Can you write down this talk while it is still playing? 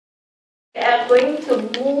We are going to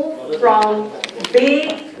move from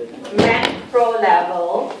big macro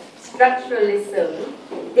level structuralism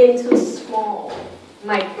into small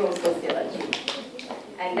micro sociology.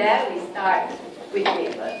 And there we start with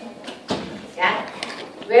Weber. Yeah?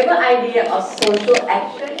 Weber idea of social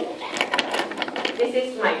action. This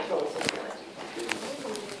is micro sociology.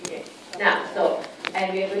 Okay. Now,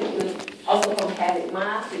 and we are going to also compare with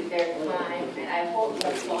Marx, with Durkheim, and I hope you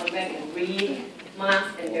have gone back and read Marx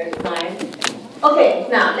and Durkheim. Okay,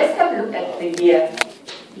 now let's have a look at the year.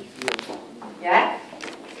 Yeah?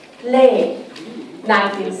 Late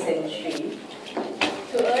 19th century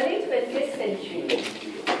to early 20th century.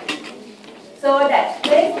 So that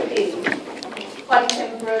basically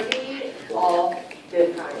contemporary of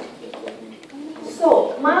Durkheim.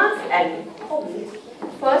 So Marx and Comte,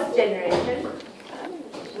 first generation,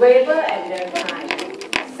 Weber and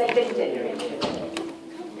Durkheim, second generation.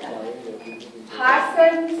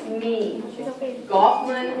 Parsons, me,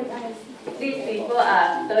 Goffman, these people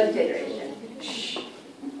are third generation. Shh.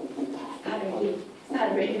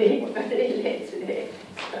 Start reading, very late today.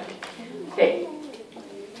 Okay.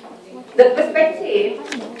 The perspective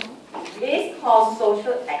is called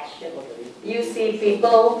social action. You see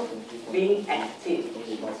people being active.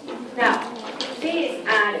 Now, these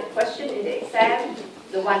are the questions in the exam.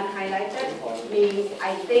 The one highlighted means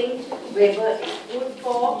I think Weber is good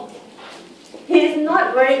for. He is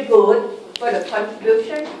not very good for the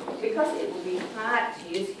contribution because it will be hard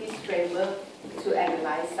to use his framework to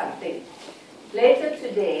analyze something. Later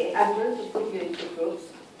today, I'm going to put you into groups,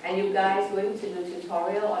 and you guys are going to do a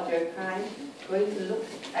tutorial on Durkheim, going to look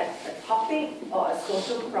at a topic or a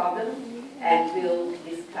social problem, and we'll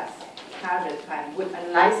discuss how Durkheim would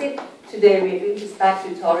analyze it. Today, we're going to start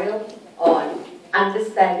tutorial on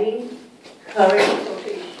understanding current social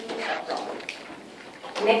issues or problems.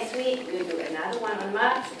 Next week, we'll do another one on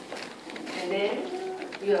Marx, and then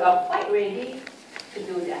you are quite ready to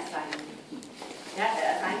do the assignment. Yeah, the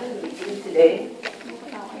assignment will begin today.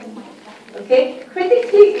 Okay,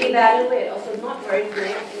 critically evaluate, also not very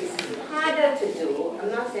good. It's harder to do.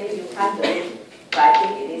 I'm not saying you can't do it, but I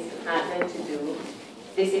think it is harder to do.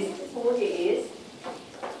 This is who he is.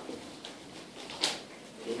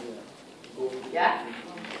 Yeah?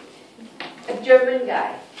 A German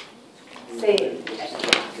guy, same as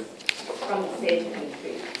Marx, from the same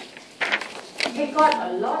country. He got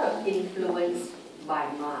a lot of influence by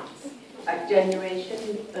Marx, a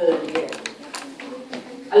generation earlier.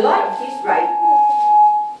 A lot of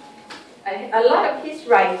his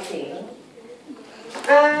writing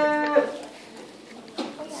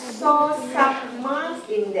saw some Marx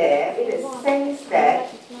in there, in the sense that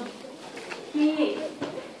he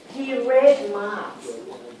read Marx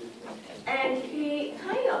and he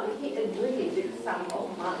agreed with some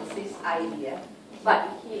of Marx's idea, but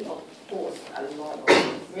he opposed a lot of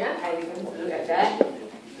it. Yeah, are you going to look at that?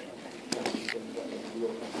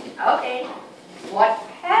 Okay. What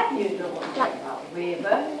have you known about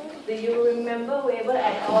Weber? Do you remember Weber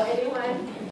at all, anyone?